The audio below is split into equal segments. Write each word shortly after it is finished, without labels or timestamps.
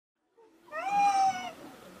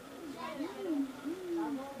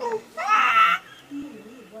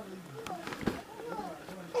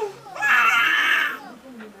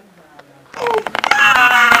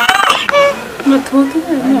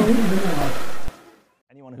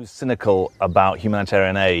Anyone who's cynical about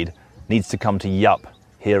humanitarian aid needs to come to Yup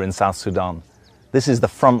here in South Sudan. This is the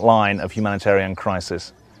front line of humanitarian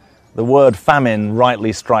crisis. The word famine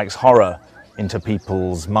rightly strikes horror into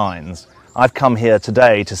people's minds. I've come here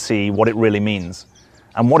today to see what it really means.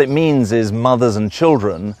 And what it means is mothers and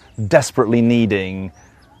children desperately needing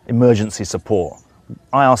emergency support.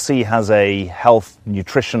 IRC has a health,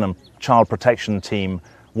 nutrition and child protection team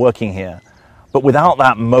working here. But without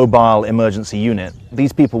that mobile emergency unit,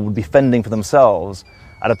 these people would be fending for themselves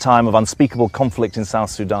at a time of unspeakable conflict in South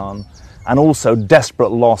Sudan and also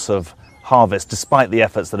desperate loss of harvest despite the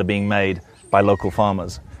efforts that are being made by local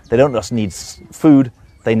farmers. They don't just need food,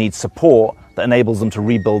 they need support that enables them to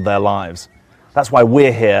rebuild their lives. That's why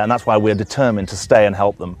we're here, and that's why we're determined to stay and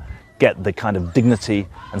help them get the kind of dignity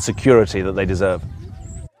and security that they deserve.